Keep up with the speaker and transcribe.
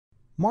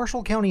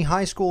Marshall County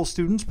High School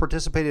students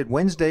participated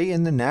Wednesday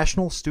in the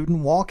National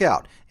Student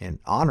Walkout in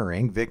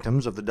honoring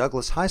victims of the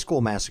Douglas High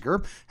School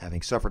massacre,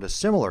 having suffered a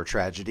similar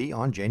tragedy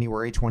on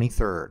January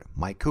 23rd.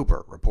 Mike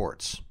Cooper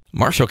reports.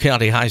 Marshall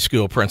County High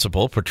School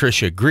Principal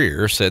Patricia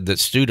Greer said that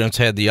students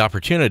had the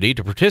opportunity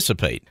to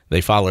participate.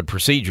 They followed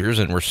procedures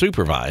and were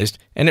supervised,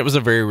 and it was a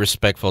very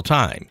respectful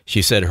time.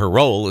 She said her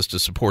role is to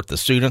support the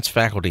students,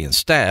 faculty, and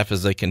staff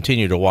as they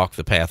continue to walk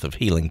the path of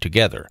healing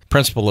together.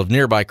 Principal of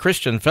nearby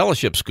Christian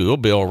Fellowship School,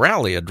 Bill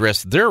Rowley,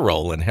 addressed their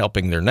role in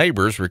helping their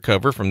neighbors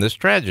recover from this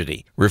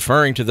tragedy,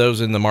 referring to those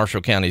in the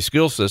Marshall County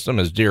school system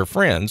as dear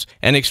friends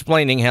and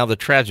explaining how the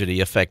tragedy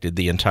affected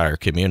the entire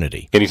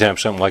community. Anytime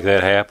something like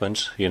that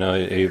happens,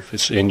 if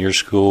it's in your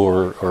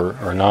school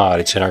or not,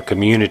 it's in our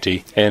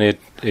community, and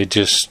it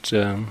just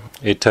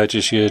it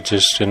touches you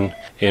just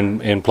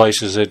in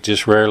places that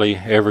just rarely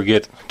ever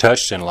get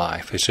touched in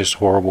life. It's just a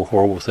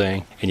horrible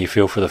thing, and you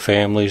feel for the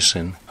families.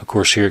 And of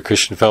course, here at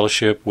Christian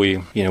Fellowship,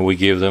 we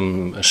give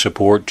them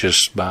support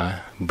just by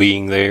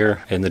being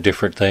there and the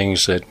different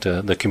things that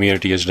the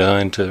community has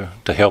done to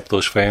help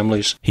those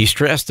families. He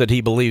stressed that he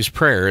believes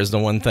prayer is the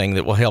one thing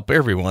that will help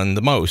everyone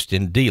the most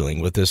in dealing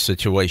with this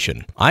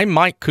situation. I'm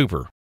Mike Cooper.